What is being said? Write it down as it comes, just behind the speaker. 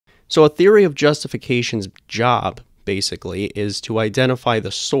So a theory of justification's job, basically, is to identify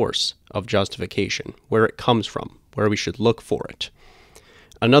the source of justification, where it comes from, where we should look for it.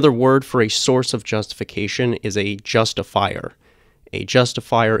 Another word for a source of justification is a justifier. A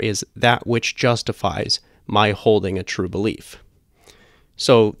justifier is that which justifies my holding a true belief.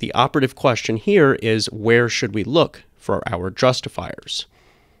 So the operative question here is, where should we look for our justifiers?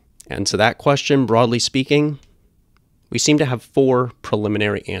 And to that question, broadly speaking, we seem to have 4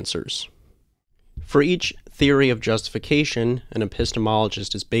 preliminary answers. For each theory of justification, an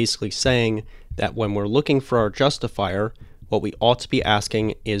epistemologist is basically saying that when we're looking for our justifier, what we ought to be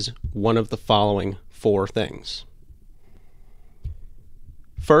asking is one of the following 4 things.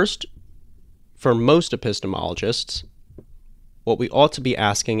 First, for most epistemologists, what we ought to be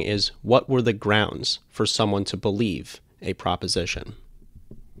asking is, what were the grounds for someone to believe a proposition?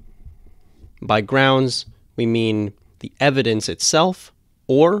 By grounds, we mean the evidence itself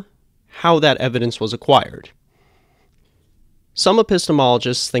or how that evidence was acquired. Some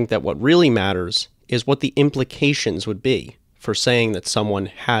epistemologists think that what really matters is what the implications would be for saying that someone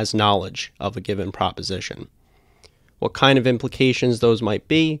has knowledge of a given proposition. What kind of implications those might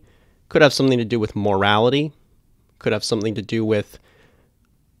be could have something to do with morality, could have something to do with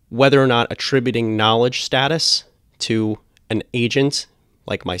whether or not attributing knowledge status to an agent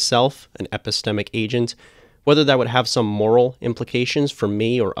like myself, an epistemic agent, whether that would have some moral implications for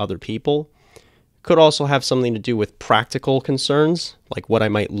me or other people. Could also have something to do with practical concerns, like what I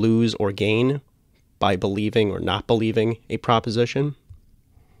might lose or gain by believing or not believing a proposition.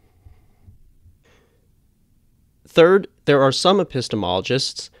 Third, there are some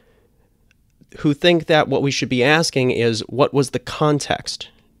epistemologists who think that what we should be asking is, what was the context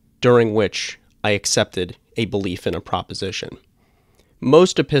during which I accepted a belief in a proposition?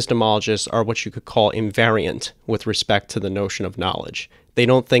 Most epistemologists are what you could call invariant with respect to the notion of knowledge. They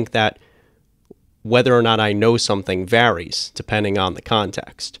don't think that whether or not I know something varies depending on the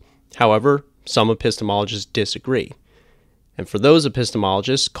context. However, some epistemologists disagree. And for those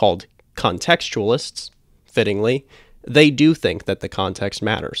epistemologists called contextualists, fittingly, they do think that the context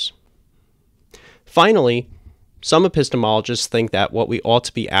matters. Finally, some epistemologists think that what we ought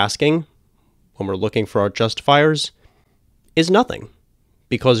to be asking when we're looking for our justifiers is nothing,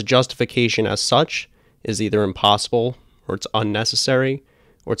 because justification as such is either impossible, or it's unnecessary,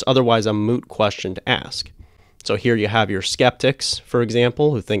 or it's otherwise a moot question to ask. So here you have your skeptics, for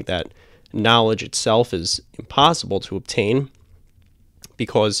example, who think that knowledge itself is impossible to obtain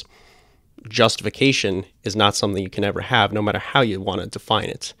because justification is not something you can ever have, no matter how you want to define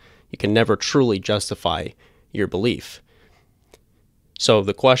it. You can never truly justify your belief. So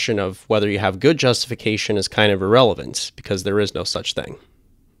the question of whether you have good justification is kind of irrelevant, because there is no such thing.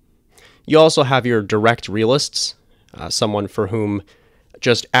 You also have your direct realists, someone for whom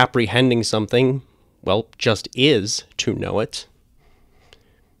just apprehending something, well, just is to know it.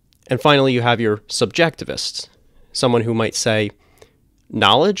 And finally, you have your subjectivists, someone who might say,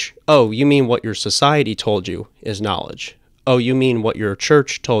 knowledge? Oh, you mean what your society told you is knowledge. Oh, you mean what your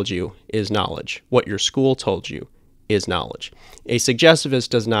church told you is knowledge. What your school told you is knowledge. A subjectivist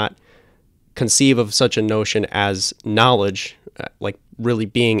does not conceive of such a notion as knowledge, like really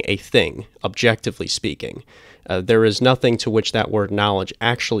being a thing, objectively speaking. There is nothing to which that word knowledge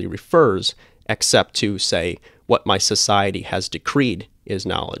actually refers, except to say what my society has decreed is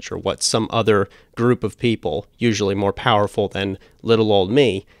knowledge, or what some other group of people, usually more powerful than little old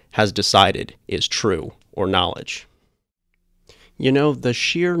me, has decided is true or knowledge. You know, the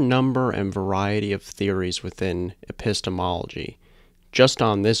sheer number and variety of theories within epistemology, just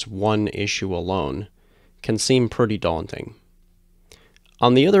on this one issue alone, can seem pretty daunting.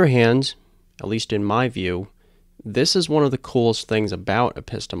 On the other hand, at least in my view, this is one of the coolest things about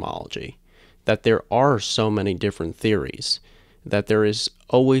epistemology, that there are so many different theories, that there is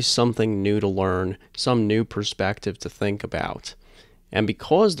always something new to learn, some new perspective to think about. And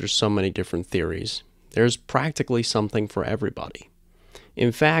because there's so many different theories, there's practically something for everybody.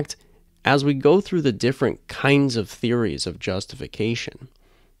 In fact, as we go through the different kinds of theories of justification,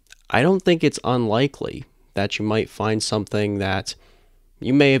 I don't think it's unlikely that you might find something that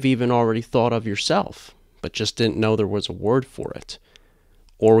you may have even already thought of yourself, but just didn't know there was a word for it.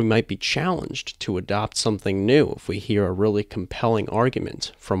 Or we might be challenged to adopt something new if we hear a really compelling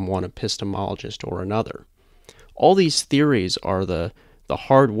argument from one epistemologist or another. All these theories are the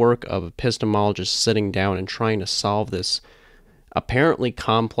hard work of epistemologists sitting down and trying to solve this apparently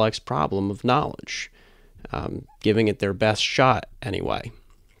complex problem of knowledge, giving it their best shot anyway.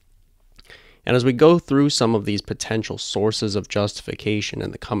 And as we go through some of these potential sources of justification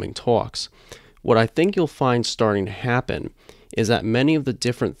in the coming talks, what I think you'll find starting to happen is that many of the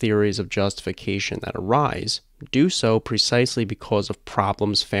different theories of justification that arise do so precisely because of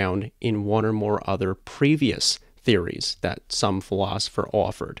problems found in one or more other previous theories that some philosopher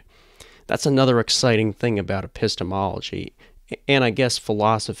offered. That's another exciting thing about epistemology, and I guess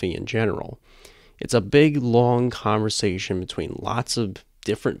philosophy in general. It's a big, long conversation between lots of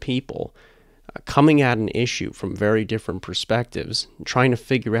different people coming at an issue from very different perspectives, trying to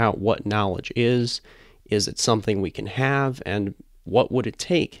figure out what knowledge is it something we can have, and what would it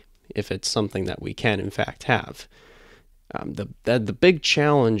take if it's something that we can in fact have. The big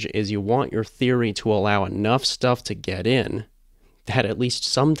challenge is you want your theory to allow enough stuff to get in that at least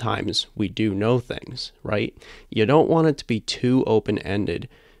sometimes we do know things, right? You don't want it to be too open-ended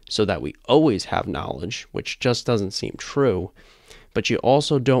so that we always have knowledge, which just doesn't seem true, but you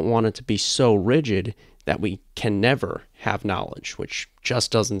also don't want it to be so rigid that we can never have knowledge, which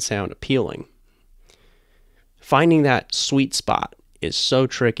just doesn't sound appealing. Finding that sweet spot is so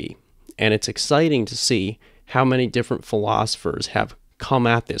tricky, and it's exciting to see how many different philosophers have come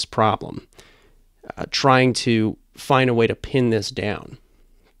at this problem, trying to find a way to pin this down.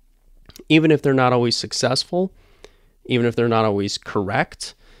 Even if they're not always successful, even if they're not always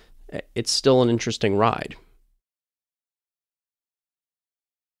correct, it's still an interesting ride.